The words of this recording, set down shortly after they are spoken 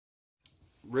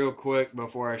real quick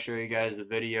before I show you guys the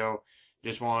video,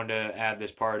 just wanted to add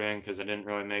this part in because I didn't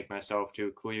really make myself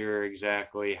too clear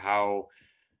exactly how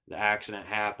the accident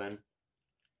happened.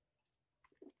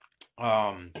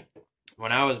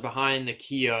 When I was behind the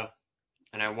Kia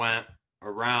and I went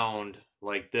around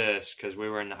like this because we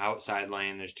were in the outside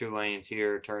lane, there's 2 lanes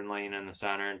here, turn lane in the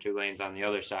center, and 2 lanes on the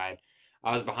other side.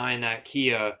 I was behind that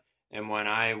Kia, and when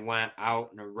I went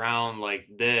out and around like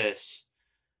this,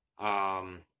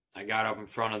 I got up in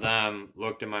front of them,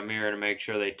 looked in my mirror to make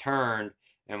sure they turned,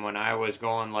 and when I was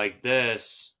going like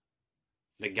this,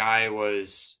 the guy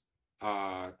was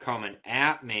coming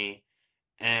at me,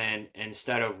 and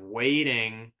instead of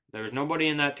waiting, there was nobody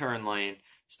in that turn lane.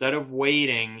 Instead of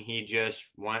waiting, he just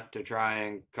went to try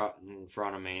and cut in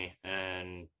front of me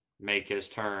and make his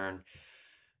turn.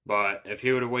 But if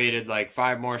he would have waited like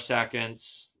 5 more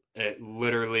seconds, it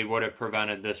literally would have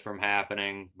prevented this from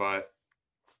happening. But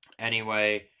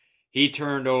anyway, he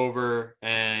turned over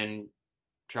and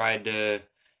tried to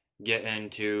get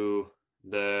into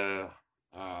the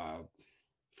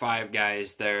 5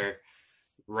 guys there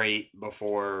right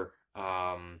before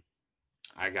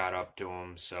I got up to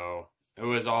him. So it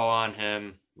was all on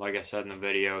him. Like I said in the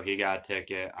video, he got a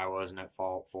ticket. I wasn't at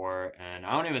fault for it. And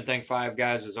I don't even think 5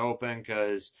 guys was open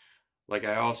because, like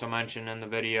I also mentioned in the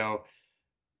video,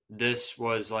 this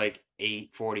was like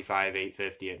 8:45,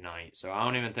 8:50 at night. So I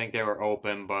don't even think they were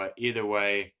open. But either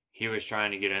way, he was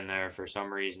trying to get in there for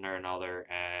some reason or another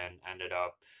and ended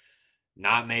up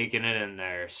not making it in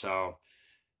there. So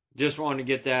just wanted to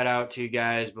get that out to you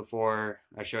guys before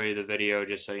I show you the video,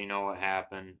 just so you know what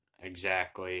happened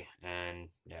exactly. And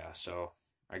yeah, so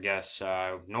I guess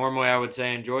normally I would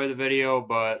say enjoy the video,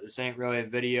 but this ain't really a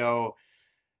video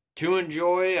to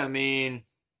enjoy. I mean,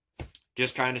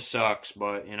 just kind of sucks,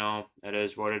 but you know, it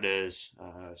is what it is.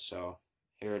 So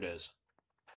here it is.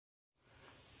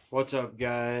 What's up,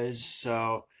 guys?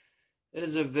 So it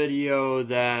is a video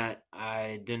that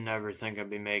I didn't ever think I'd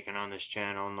be making on this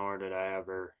channel, nor did I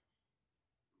ever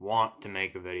want to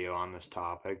make a video on this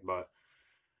topic. But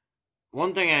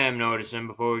one thing I am noticing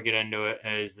before we get into it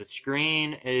is the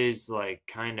screen is like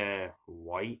kind of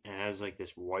white. It has like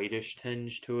this whitish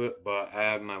tinge to it, but I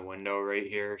have my window right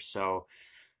here, so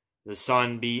the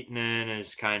sun beating in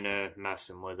is kind of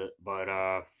messing with it.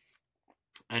 But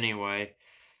anyway,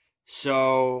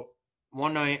 so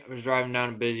one night I was driving down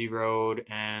a busy road,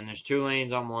 and there's 2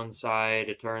 lanes on one side,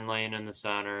 a turn lane in the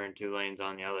center, and 2 lanes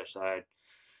on the other side.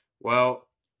 Well,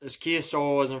 this Kia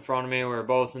Soul was in front of me. We were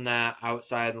both in that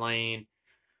outside lane.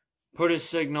 Put his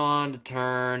signal on to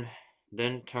turn.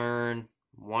 Didn't turn.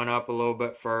 Went up a little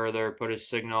bit further. Put his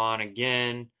signal on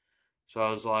again. So I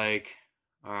was like,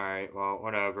 alright, well,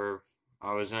 whatever.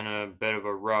 I was in a bit of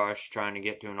a rush trying to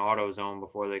get to an AutoZone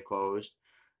before they closed.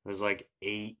 It was like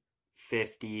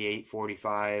 8:50,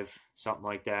 8:45, something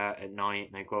like that at night,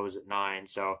 and they closed at 9.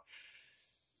 So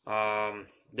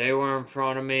they were in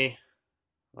front of me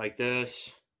like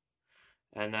this.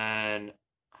 And then,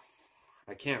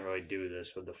 I can't really do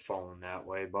this with the phone that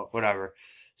way, but whatever.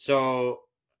 So,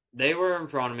 they were in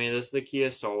front of me. This is the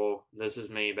Kia Soul. This is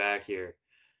me back here.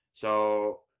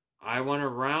 So, I went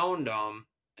around them,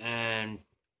 and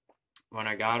when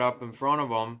I got up in front of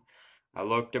them, I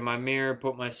looked in my mirror,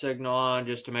 put my signal on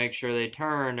just to make sure they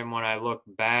turned, and when I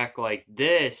looked back like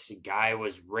this, the guy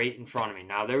was right in front of me.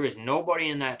 Now, there was nobody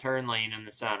in that turn lane in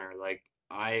the center. Like,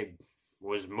 I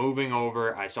was moving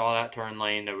over. I saw that turn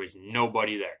lane. There was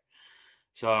nobody there.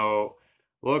 So,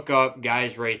 look up,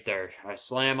 guy's right there. I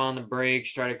slam on the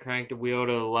brakes, try to crank the wheel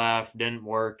to the left. Didn't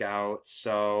work out.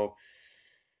 So,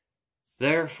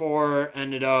 therefore,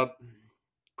 ended up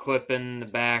clipping the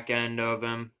back end of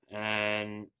him.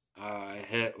 And I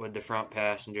hit with the front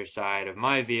passenger side of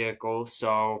my vehicle.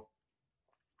 So,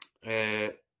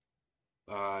 it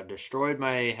destroyed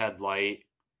my headlight.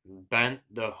 Bent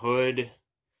the hood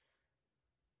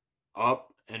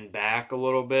up and back a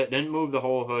little bit. Didn't move the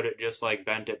whole hood, it just like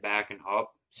bent it back and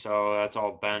up. So that's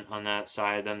all bent on that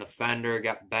side. Then the fender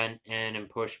got bent in and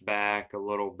pushed back a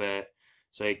little bit,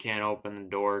 so you can't open the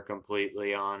door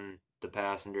completely on the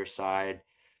passenger side.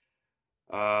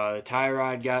 The tie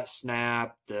rod got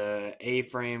snapped. The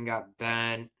A-frame got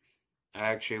bent. I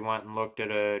actually went and looked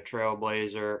at a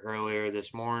Trailblazer earlier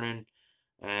this morning,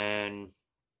 and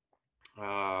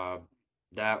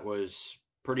that was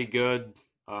pretty good.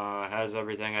 Has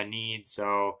everything I need,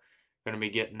 so going to be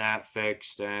getting that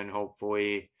fixed, and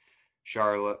hopefully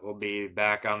Charlotte will be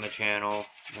back on the channel,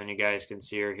 and you guys can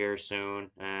see her here soon.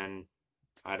 And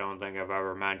I don't think I've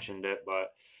ever mentioned it,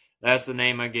 but that's the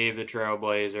name I gave the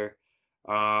Trailblazer.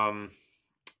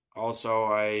 Also,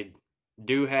 I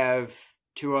do have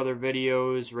 2 other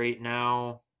videos right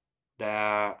now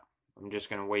that. I'm just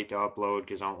going to wait to upload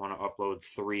because I don't want to upload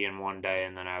 3 in one day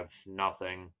and then have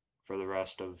nothing for the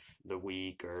rest of the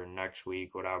week or next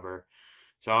week, whatever.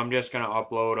 So I'm just going to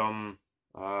upload them.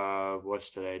 What's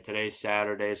today? Today's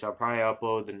Saturday, so I'll probably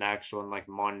upload the next one like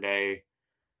Monday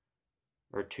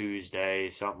or Tuesday,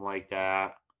 something like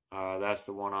that. That's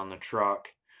the one on the truck.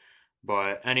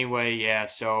 But anyway, yeah,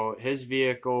 so his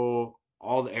vehicle,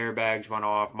 all the airbags went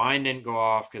off. Mine didn't go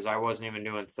off because I wasn't even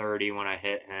doing 30 when I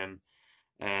hit him.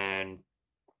 And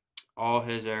all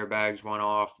his airbags went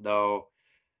off, though.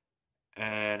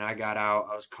 And I got out.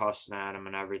 I was cussing at him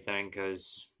and everything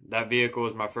because that vehicle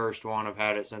was my first one. I've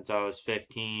had it since I was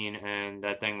 15, and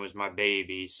that thing was my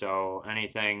baby. So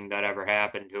anything that ever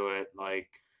happened to it, like,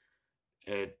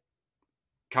 it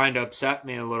kind of upset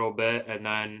me a little bit. And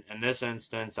then in this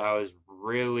instance, I was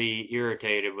really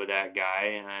irritated with that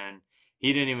guy, and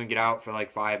he didn't even get out for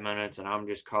like 5 minutes, and I'm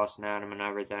just cussing at him and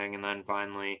everything. And then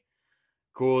finally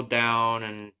cooled down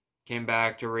and came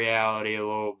back to reality a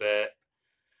little bit.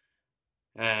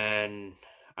 And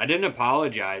I didn't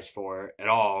apologize for it at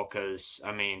all because,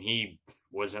 I mean, he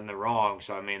was in the wrong.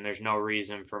 So, I mean, there's no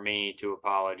reason for me to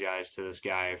apologize to this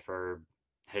guy for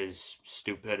his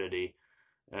stupidity.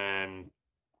 And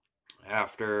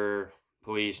after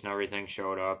police and everything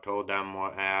showed up, told them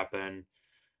what happened,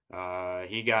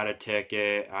 he got a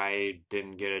ticket. I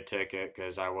didn't get a ticket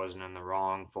because I wasn't in the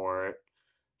wrong for it.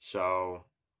 So,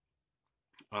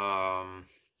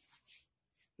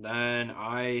 then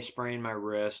I sprained my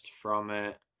wrist from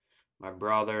it. My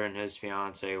brother and his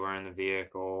fiance were in the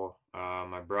vehicle.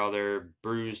 My brother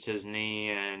bruised his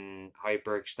knee and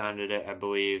hyperextended it, I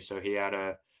believe. So he had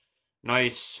a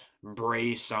nice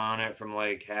brace on it from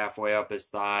like halfway up his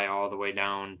thigh all the way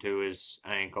down to his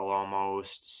ankle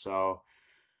almost. So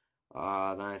then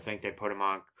I think they put him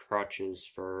on crutches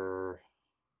for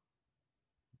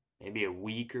maybe a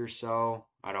week or so.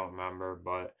 I don't remember,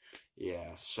 but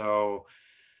yeah. So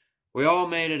we all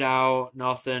made it out.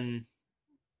 Nothing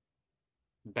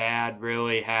bad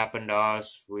really happened to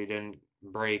us. We didn't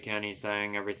break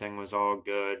anything. Everything was all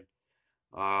good.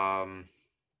 What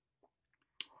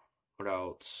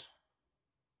else?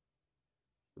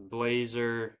 The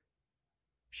Blazer,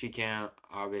 she can't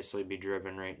obviously be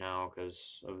driven right now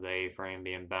because of the A-frame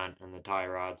being bent and the tie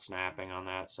rod snapping on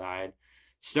that side.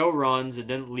 Still runs. It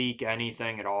didn't leak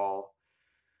anything at all.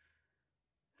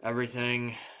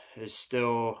 Everything is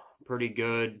still pretty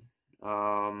good,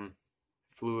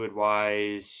 fluid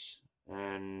wise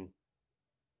and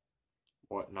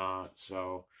whatnot.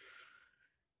 So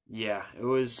yeah, it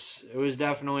was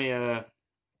definitely a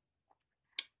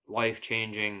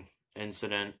life-changing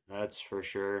incident, that's for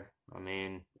sure. I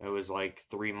mean, it was like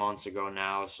 3 months ago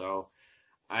now, so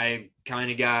I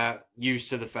kind of got used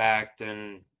to the fact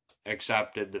and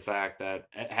accepted the fact that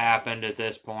it happened at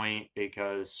this point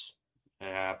because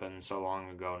it happened so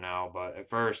long ago now. But at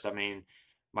first, I mean,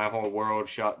 my whole world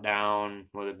shut down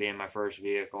with it being my first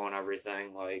vehicle and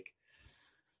everything. Like,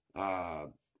 I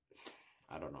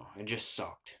don't know. It just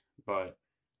sucked. But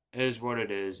it is what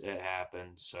it is. It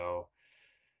happened. So,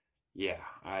 yeah,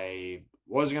 I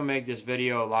was going to make this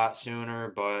video a lot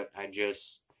sooner, but I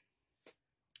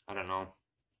don't know.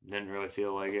 Didn't really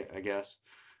feel like it, I guess.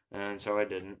 And so I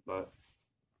didn't. But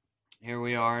here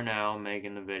we are now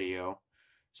making the video.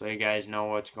 So you guys know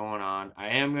what's going on. I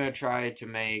am going to try to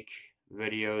make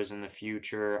videos in the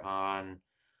future on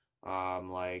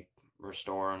like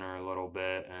restoring her a little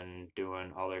bit and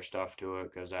doing other stuff to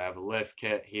it because I have a lift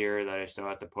kit here that I still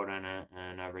have to put in it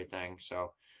and everything.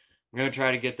 So I'm going to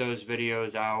try to get those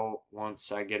videos out once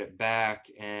I get it back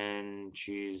and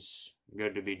she's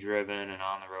good to be driven and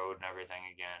on the road and everything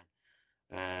again.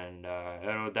 And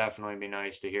it'll definitely be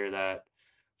nice to hear that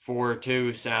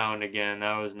 4.2 sound again.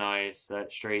 That was nice.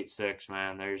 That straight 6,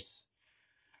 man.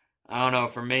 I don't know,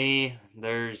 for me,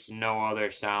 there's no other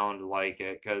sound like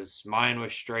it because mine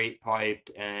was straight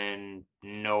piped and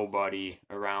nobody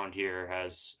around here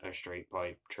has a straight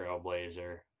pipe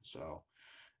Trailblazer. So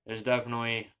it's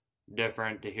definitely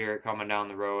different to hear it coming down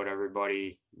the road.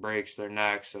 Everybody breaks their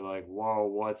necks. They're like, whoa,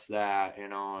 what's that? You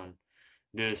know, and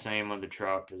do the same with the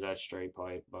truck because that's straight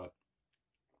pipe. But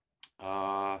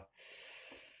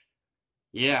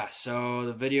yeah, so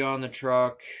the video on the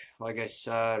truck, like I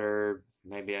said, or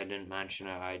maybe I didn't mention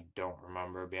it, I don't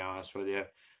remember, to be honest with you.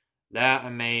 That I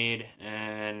made,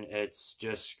 and it's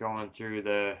just going through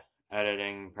the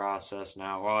editing process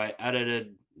now. Well, I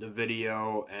edited the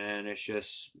video, and it's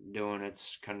just doing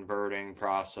its converting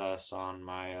process on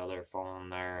my other phone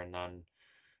there, and then,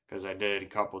 because I did a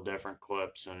couple different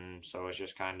clips, and so it's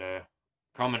just kind of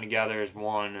coming together as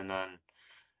one, and then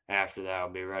after that I'll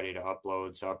be ready to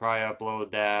upload. So I'll probably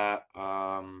upload that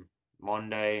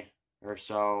Monday or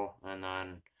so, and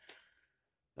then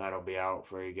that'll be out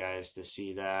for you guys to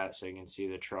see that, so you can see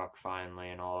the truck finally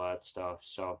and all that stuff.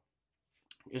 So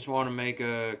just want to make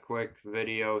a quick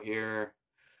video here.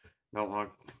 Don't want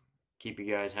to keep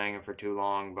you guys hanging for too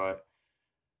long, but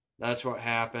that's what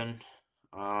happened.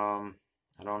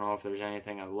 I don't know if there's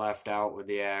anything I left out with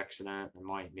the accident. There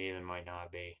might be, there might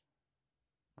not be.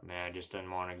 I mean, I just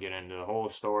didn't want to get into the whole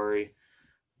story.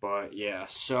 But yeah,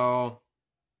 so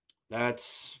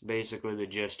that's basically the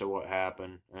gist of what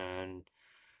happened. And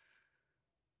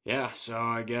yeah, so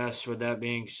I guess with that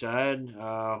being said,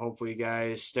 hopefully you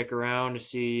guys stick around to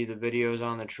see the videos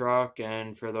on the truck.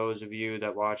 And for those of you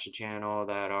that watch the channel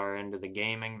that are into the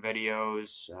gaming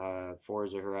videos,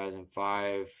 Forza Horizon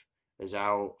 5 is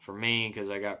out for me because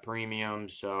I got premium,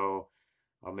 so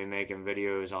I'll be making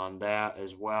videos on that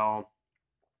as well.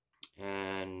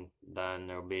 And then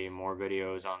there'll be more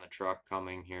videos on the truck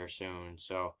coming here soon.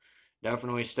 So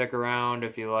definitely stick around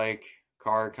if you like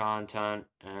car content,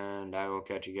 and I will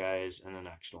catch you guys in the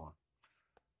next one.